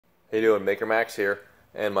How you doing? Maker Max here.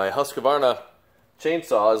 And my Husqvarna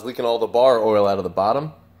chainsaw is leaking all the bar oil out of the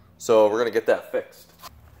bottom, so we're going to get that fixed.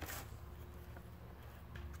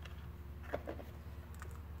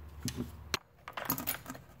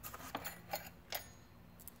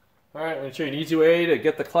 Alright, I'm going to show you an easy way to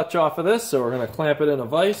get the clutch off of this, so we're going to clamp it in a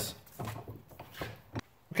vise.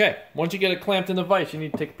 Okay, once you get it clamped in the vise, you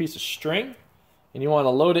need to take a piece of string, and you want to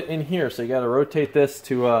load it in here, so you got to rotate this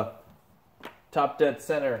to top dead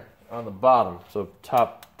center on the bottom, so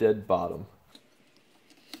top dead bottom.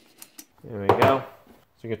 There we go.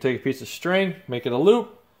 So you're going to take a piece of string, make it a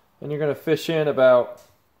loop, and you're going to fish in about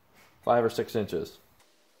 5 or 6 inches.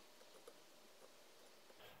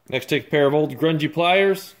 Next, take a pair of old grungy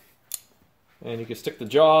pliers, and you can stick the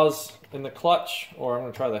jaws in the clutch, or I'm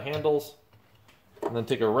going to try the handles, and then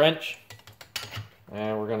take a wrench,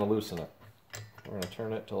 and we're going to loosen it. We're going to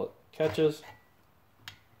turn it till it catches.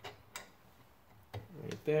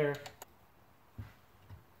 Right there.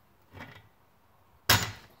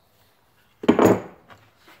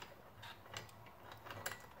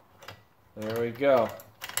 There we go.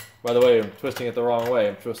 By the way, I'm twisting it the wrong way.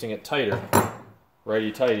 I'm twisting it tighter.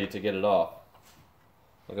 Righty-tighty to get it off.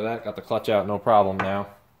 Look at that. Got the clutch out, no problem now.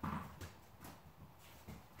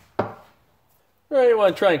 Alright, you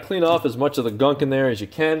want to try and clean off as much of the gunk in there as you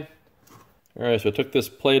can. Alright, so I took this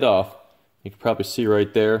plate off. You can probably see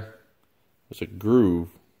right there. There's a groove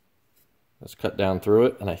that's cut down through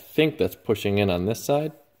it, and I think that's pushing in on this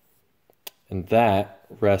side, and that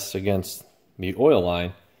rests against the oil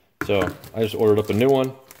line. So I just ordered up a new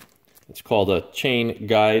one. It's called a chain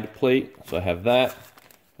guide plate. So I have that,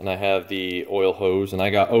 and I have the oil hose, and I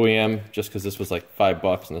got OEM just because this was like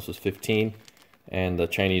 $5 and this was 15, and the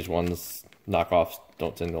Chinese ones knockoffs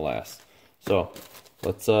don't seem to last. So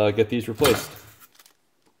let's get these replaced.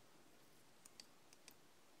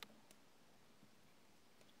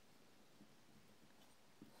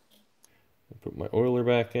 Put my oiler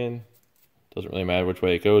back in. Doesn't really matter which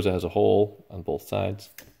way it goes, it has a hole on both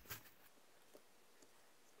sides.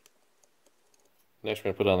 Next,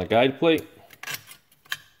 we're going to put on the guide plate.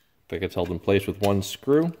 That gets held in place with one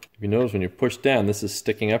screw. If you notice, when you push down, this is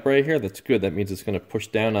sticking up right here. That's good. That means it's going to push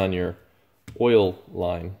down on your oil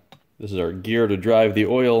line. This is our gear to drive the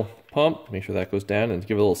oil pump. Make sure that goes down and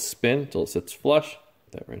give it a little spin until it sits flush.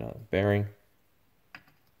 Put that right on the bearing.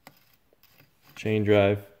 Chain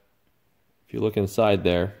drive. If you look inside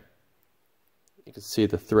there, you can see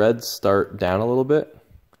the threads start down a little bit.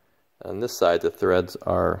 On this side, the threads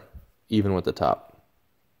are even with the top.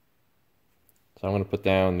 So I'm going to put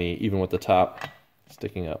down the even with the top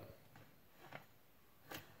sticking up.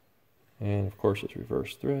 And of course it's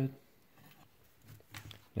reverse thread.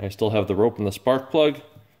 And I still have the rope and the spark plug.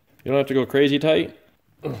 You don't have to go crazy tight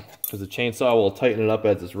because the chainsaw will tighten it up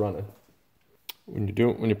as it's running. When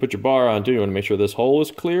you put your bar on too, you want to make sure this hole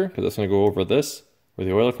is clear because it's going to go over this where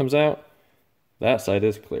the oil comes out. That side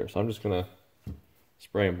is clear, so I'm just going to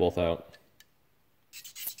spray them both out.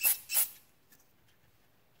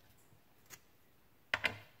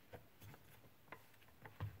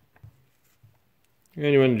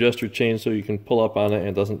 And you want to adjust your chain so you can pull up on it and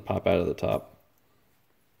it doesn't pop out of the top.